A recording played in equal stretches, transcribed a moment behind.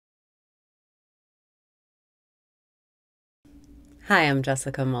Hi, I'm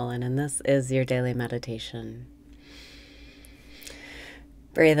Jessica Mullen, and this is your daily meditation.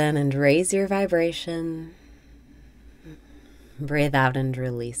 Breathe in and raise your vibration. Breathe out and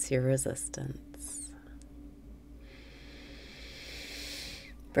release your resistance.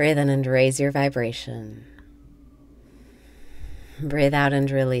 Breathe in and raise your vibration. Breathe out and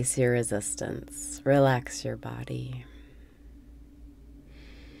release your resistance. Relax your body.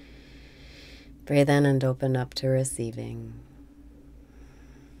 Breathe in and open up to receiving.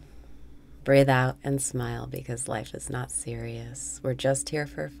 Breathe out and smile because life is not serious. We're just here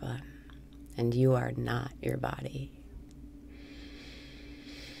for fun, and you are not your body.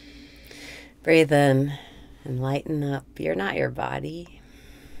 Breathe in and lighten up. You're not your body.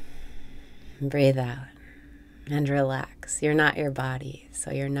 Breathe out and relax. You're not your body, so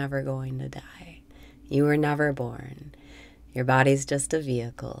you're never going to die. You were never born. Your body's just a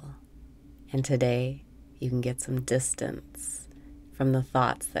vehicle, and today you can get some distance from the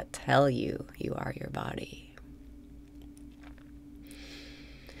thoughts that tell you you are your body.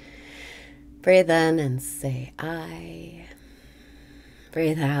 Breathe in and say I.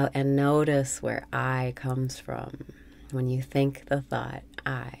 Breathe out and notice where I comes from. When you think the thought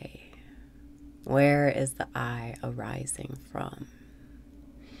I, where is the I arising from?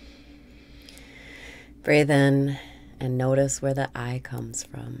 Breathe in and notice where the I comes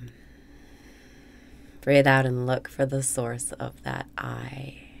from. Breathe out and look for the source of that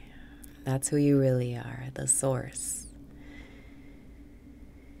I. That's who you really are, the source.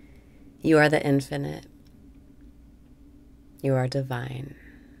 You are the infinite. You are divine.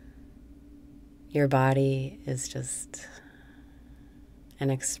 Your body is just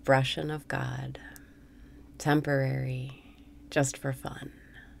an expression of God, temporary, just for fun.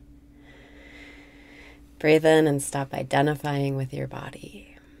 Breathe in and stop identifying with your body.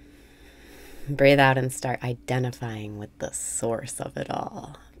 Breathe out and start identifying with the source of it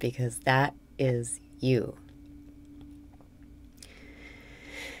all, because that is you.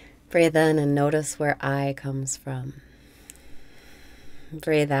 Breathe in and notice where I comes from.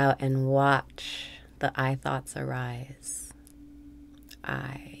 Breathe out and watch the I thoughts arise.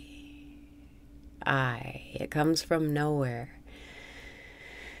 It comes from nowhere.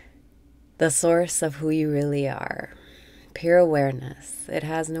 The source of who you really are. Pure awareness. It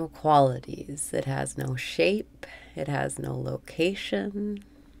has no qualities. It has no shape. It has no location.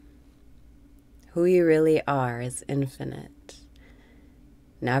 Who you really are is infinite.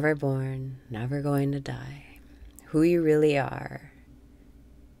 Never born, never going to die. Who you really are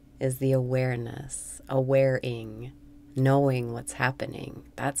is the awareness, awareing, knowing what's happening.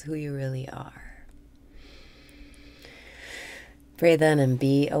 That's who you really are. Breathe in and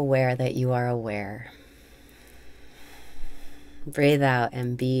be aware that you are aware. Breathe out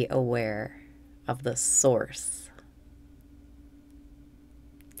and be aware of the source.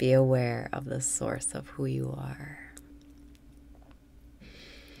 Be aware of the source of who you are.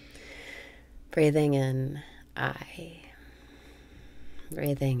 Breathing in, I.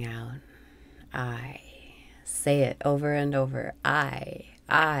 Breathing out, I. Say it over and over, I.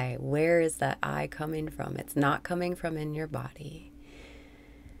 Where is that I coming from? It's not coming from in your body.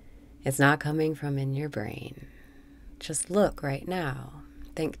 It's not coming from in your brain. Just look right now.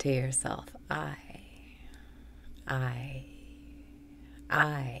 Think to yourself, I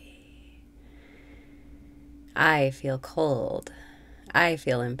feel cold. I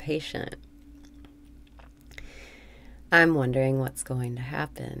feel impatient. I'm wondering what's going to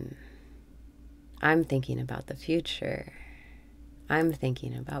happen. I'm thinking about the future. I'm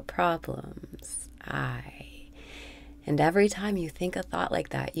thinking about problems. And every time you think a thought like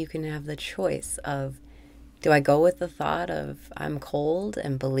that, you can have the choice of, do I go with the thought of I'm cold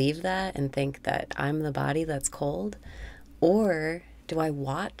and believe that and think that I'm the body that's cold? Or do I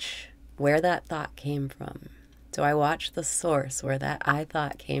watch where that thought came from? Do I watch the source where that I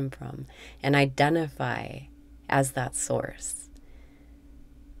thought came from and identify as that source?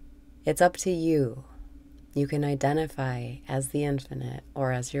 It's up to you. You can identify as the infinite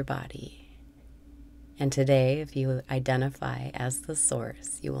or as your body. And today, if you identify as the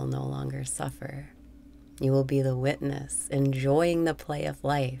source, you will no longer suffer. You will be the witness, enjoying the play of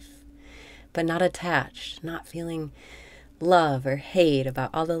life, but not attached, not feeling love or hate about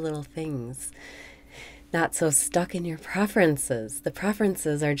all the little things, not so stuck in your preferences. The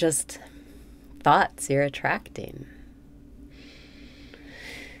preferences are just thoughts you're attracting.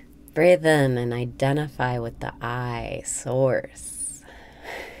 Breathe in and identify with the I source.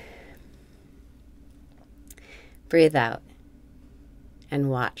 Breathe out and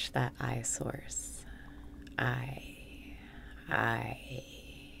watch that I source. I.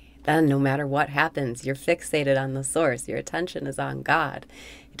 Then no matter what happens, you're fixated on the source. Your attention is on God.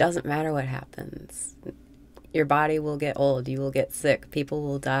 It doesn't matter what happens. Your body will get old. You will get sick. People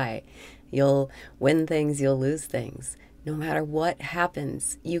will die. You'll win things. You'll lose things. No matter what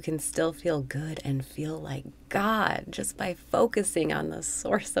happens, you can still feel good and feel like God just by focusing on the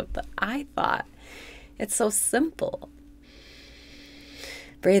source of the I thought. It's so simple.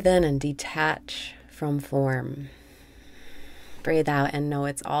 Breathe in and detach from form. Breathe out and know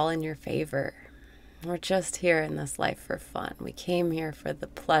it's all in your favor. We're just here in this life for fun. We came here for the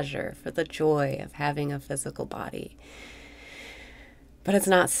pleasure, for the joy of having a physical body. But it's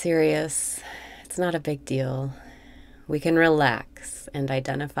not serious. It's not a big deal. We can relax and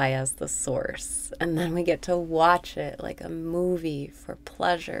identify as the source. And then we get to watch it like a movie for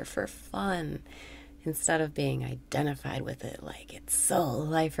pleasure, for fun, instead of being identified with it like it's soul,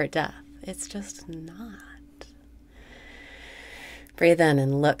 life or death. It's just not. Breathe in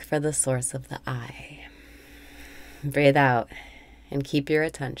and look for the source of the I. Breathe out and keep your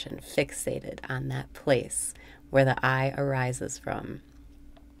attention fixated on that place where the I arises from.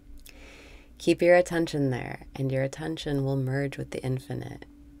 Keep your attention there, and your attention will merge with the infinite.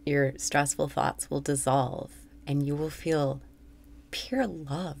 Your stressful thoughts will dissolve, and you will feel pure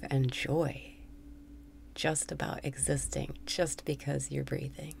love and joy just about existing, just because you're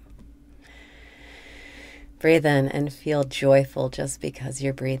breathing. Breathe in and feel joyful just because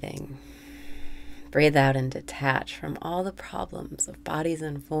you're breathing. Breathe out and detach from all the problems of bodies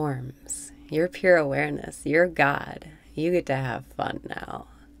and forms. You're pure awareness. You're God. You get to have fun now.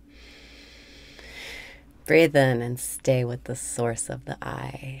 Breathe in and stay with the source of the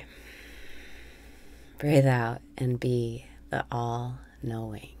I. Breathe out and be the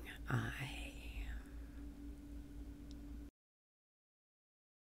all-knowing I.